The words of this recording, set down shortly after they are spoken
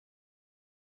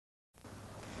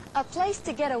A place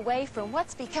to get away from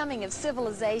what's becoming of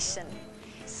civilization.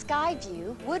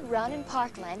 Skyview Woodrun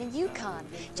Parkland in Yukon,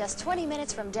 just 20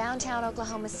 minutes from downtown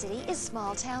Oklahoma City, is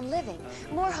small town living.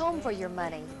 More home for your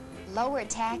money. Lower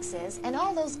taxes and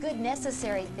all those good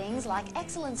necessary things like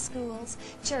excellent schools,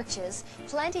 churches,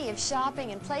 plenty of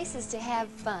shopping and places to have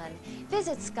fun.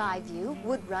 Visit Skyview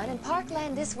Woodrun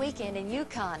Parkland this weekend in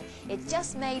Yukon. It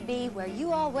just may be where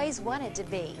you always wanted to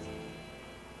be.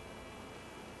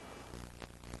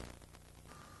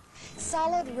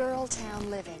 Solid rural town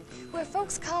living, where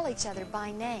folks call each other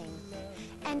by name.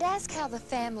 And ask how the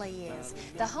family is.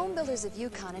 The home builders of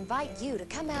Yukon invite you to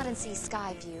come out and see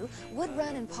Skyview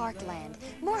Woodrun Parkland.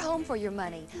 More home for your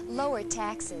money, lower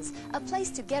taxes, a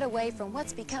place to get away from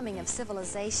what's becoming of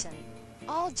civilization.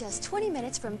 All just 20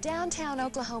 minutes from downtown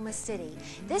Oklahoma City.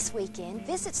 This weekend,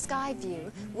 visit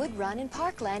Skyview Woodrun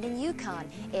Parkland in Yukon.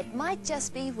 It might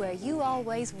just be where you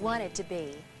always wanted to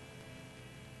be.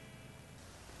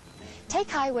 Take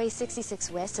Highway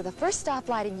 66 West to the first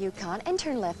stoplight in Yukon and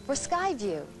turn left for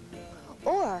Skyview.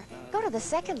 Or go to the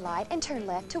second light and turn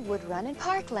left to Woodrun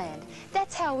Parkland.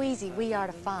 That's how easy we are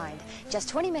to find. Just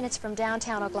 20 minutes from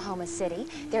downtown Oklahoma City,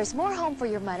 there's more home for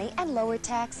your money and lower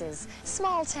taxes.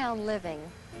 Small town living.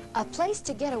 A place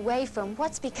to get away from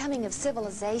what's becoming of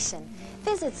civilization.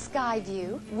 Visit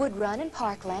Skyview Woodrun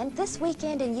Parkland this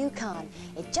weekend in Yukon.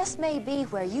 It just may be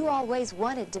where you always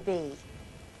wanted to be.